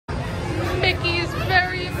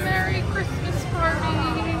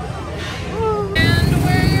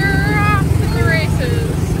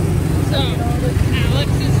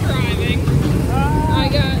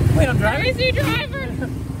crazy driver!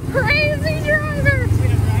 Crazy driver!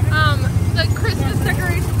 The Christmas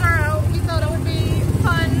decorations are out. We thought it would be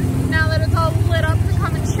fun now that it's all lit up to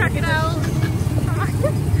come and check it out.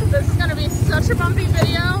 This is gonna be such a bumpy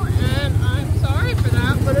video, and I'm sorry for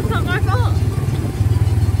that, but it's not my fault.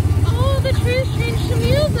 Oh, the trees changed to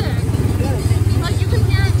music. Like, you can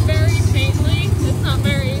hear it very faintly. It's not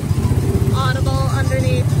very audible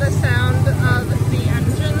underneath the sound of the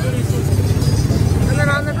engine. And then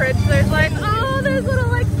on the bridge, there's like, oh, there's little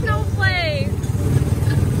like snowflakes.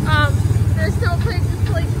 There's snowflakes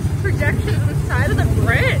like projections inside of the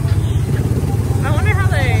bridge. I wonder how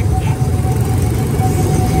they.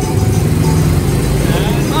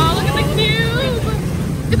 Oh, look at the cube!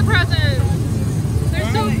 Look at the presents.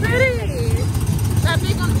 They're so pretty. That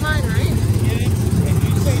big one's mine, right?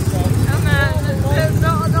 And then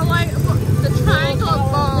the light, the triangle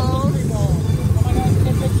balls.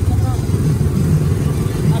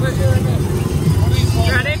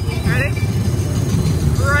 You ready? Ready?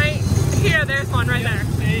 Right here, there's one right there.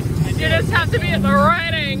 You just have to be at the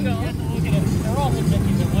right angle.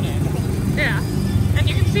 Yeah. And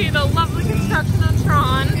you can see the lovely construction of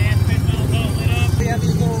Tron. We have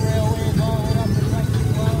these little railways all lit up and nice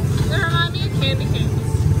and well. They remind me of candy canes.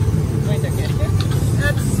 Wait, they're candy canes?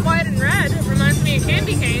 It's white and red. It reminds me of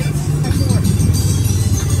candy canes.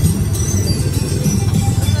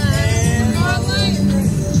 And more lights.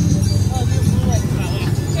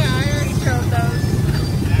 Yeah, I already showed those.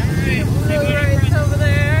 Alright. Blue lights over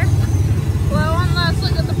there. Well, one last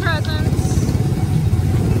look at the presents.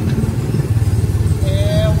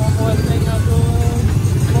 Yeah, one more thing I'll do.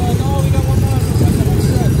 Oh no, we got one more.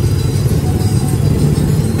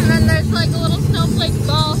 And then there's like a little snowflake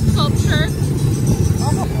ball sculpture.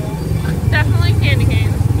 Definitely candy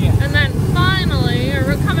canes. Yeah. And then finally,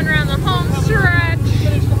 we're coming around the home stretch.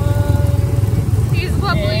 These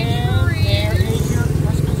lovely trees.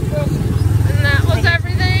 And that was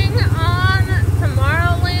everything on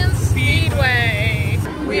Tomorrowland Speedway.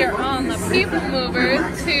 We are on the Peoplemover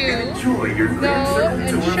to go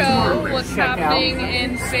and show what's happening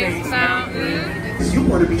in Space Mountain.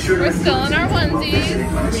 We're still in our onesies.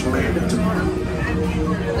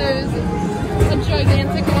 There's a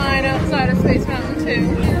gigantic line outside of Space Mountain too.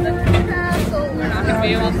 And the castle. We're not going to be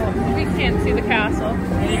able to. We can't see the castle.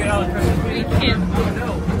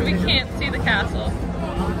 We can't see the castle.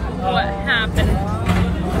 What happened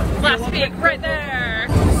last week? Right there.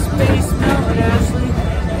 Space Mountain, Ashley.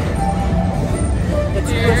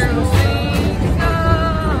 Here we go.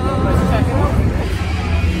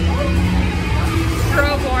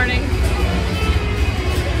 Strobe warning.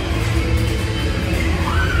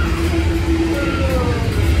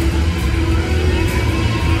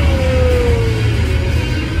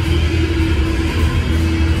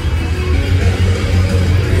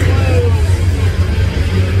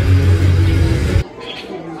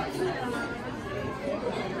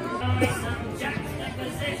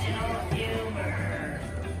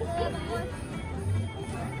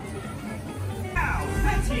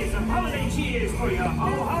 Here's some holiday cheers for your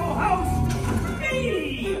ho-ho host,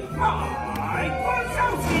 me, Mike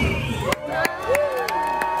Wazowski!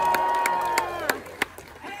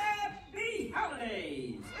 Happy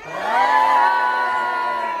holidays!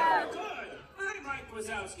 Good! I'm Mike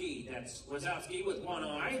Wazowski. That's Wazowski with one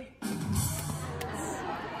eye.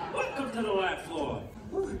 Welcome to the lab floor.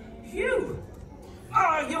 Phew!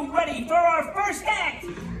 Are you ready for our first act?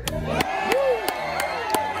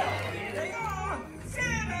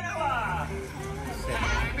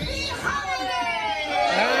 Happy holidays!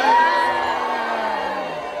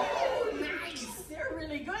 Nice. They're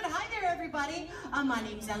really good. Hi there, everybody. My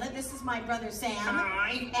name's Ella. This is my brother Sam.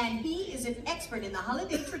 Hi. And he is an expert in the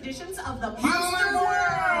holiday traditions of the Human monster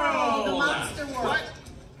world. The monster world. What?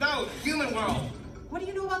 No, human world. What do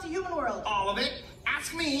you know about the human world? All of it.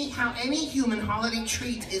 Ask me how any human holiday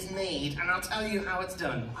treat is made, and I'll tell you how it's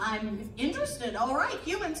done. I'm interested. All right,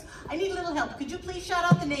 humans, I need a little help. Could you please shout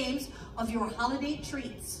out the names of your holiday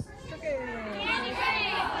treats?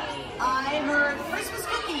 I heard Christmas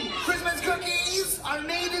cookies. Christmas cookies are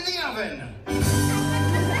made in the oven.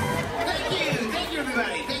 Thank you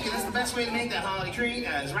everybody. Thank you. That's the best way to make that holiday treat,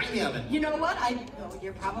 is right in the oven. You know what?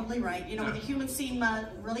 You're probably right. You know, the humans seem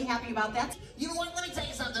really happy about that. You know what? Let me tell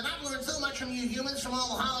you something. I've learned so much from you humans, from all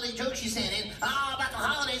the holiday jokes you sent in. About the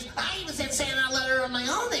holidays. I even sent Santa a letter of my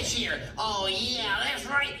own this year. Oh, yeah, that's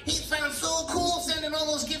right. He sounds so cool sending all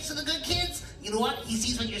those gifts to the good kids. You know what? He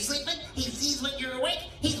sees when you're sleeping. He sees when you're awake.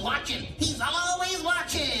 He's watching. He's always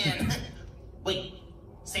watching. Wait,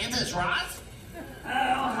 Santa's Roz?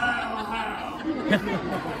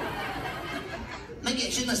 Maybe I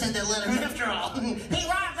shouldn't have sent that letter after all. Hey,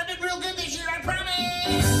 Roz, I did real good this year.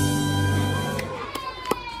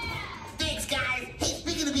 Thanks, guys. Hey,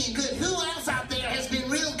 speaking of being good, who else out there has been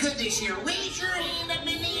real good this year? Raise your hand up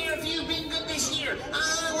in the air if you've been good this year.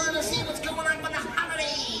 I want to see what's going on with the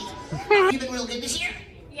holidays. Have you been real good this year?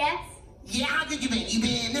 Yes. Yeah, how good you been? You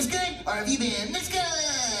been this good, or have you been this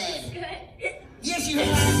good? Good. Yes, you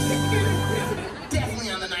have. Definitely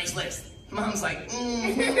on the nice list. Mom's like, The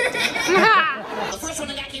first one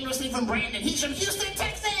I got came to us from Brandon. He's from Houston,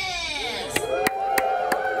 Texas.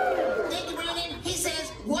 Thank you, Brandon. He says,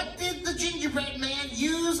 what did the gingerbread man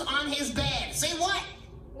use on his bed? Say what?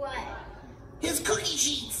 What? His cookie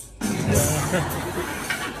sheets.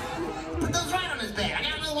 Put those right on his bed. I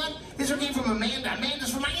got another one. This one came from Amanda.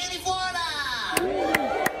 Amanda's from Miami, Florida.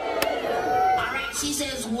 All right, she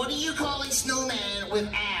says, what do you call a snowman with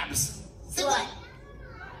abs? Say what?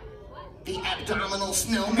 The abdominal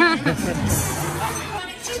snowman.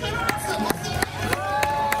 She's been awesome.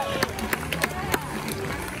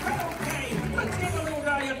 Okay, let's give the little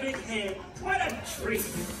guy a big hand. What a treat.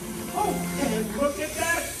 Oh, and look at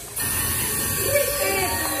that.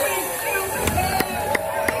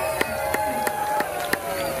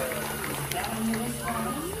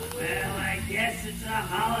 Well, I guess it's a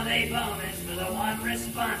holiday bonus for the one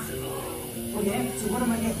responsible. Oh, yeah? So what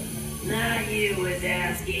am I getting? Not you,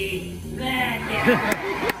 Wazowski. That guy.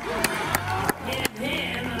 Give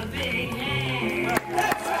him a big hand.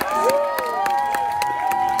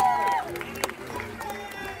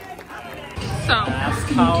 So,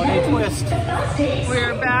 Holiday twist.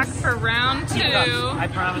 we're back for round 2. I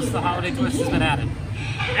promise the holiday twist has been added.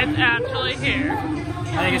 It's actually here.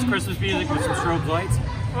 I think it's Christmas music with some strobe lights.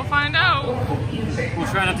 We'll find out. We'll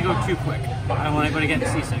try not to go too quick. I don't want anybody getting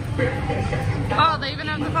seasick. Oh, they even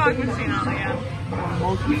have the fog machine on again.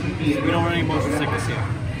 We don't run any motion sickness here.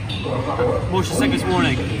 Motion sickness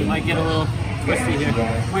warning. Might get a little twisty here.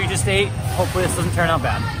 We just ate. Hopefully this doesn't turn out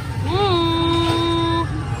bad. Ooh.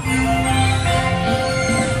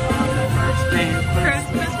 First day of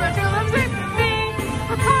Christmas, what you love with me?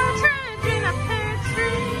 A partridge in a pear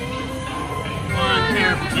tree. One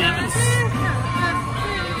pair of pajamas.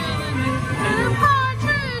 A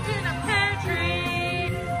partridge in a pear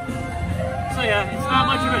tree. So yeah, it's not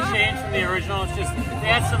much of a change from the original. It's just they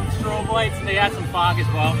had some strobe lights and they had some fog as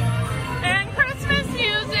well. And Christmas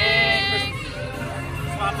music.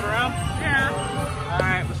 Swap it around? Yeah. All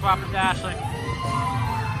right, we'll swap it to Ashley.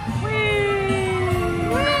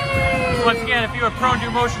 Once again, if you are prone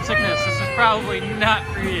to motion sickness, this is probably not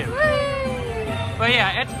for you. But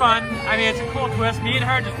yeah, it's fun. I mean, it's a cool twist. Me and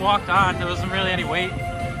her just walked on. There wasn't really any wait.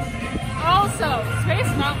 Also, Space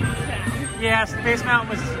Mountain's down. Yeah, Space Mountain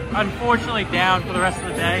was unfortunately down for the rest of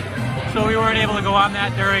the day, so we weren't able to go on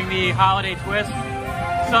that during the holiday twist.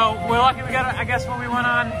 So we're lucky we got it, I guess, when we went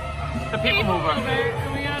on the Peoplemover.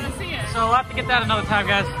 And we gotta see it. So we'll have to get that another time,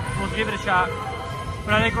 guys. We'll give it a shot.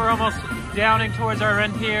 But I think we're almost downing towards our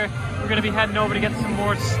end here. We're going to be heading over to get some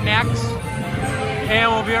more snacks. And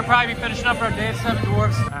we'll probably be finishing up our day at Seven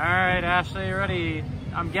Dwarfs. All right, Ashley, you ready?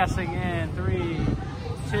 I'm guessing in 3,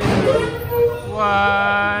 2,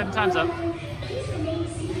 1. Time's up.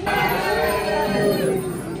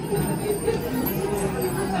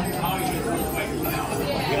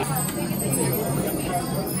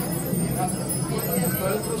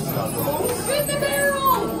 Spin the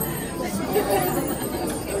barrel!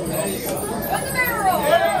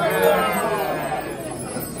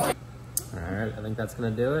 Alright, I think that's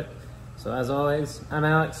gonna do it. So as always, I'm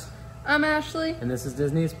Alex. I'm Ashley. And this is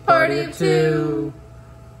Disney's Party of Two.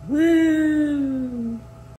 Woo!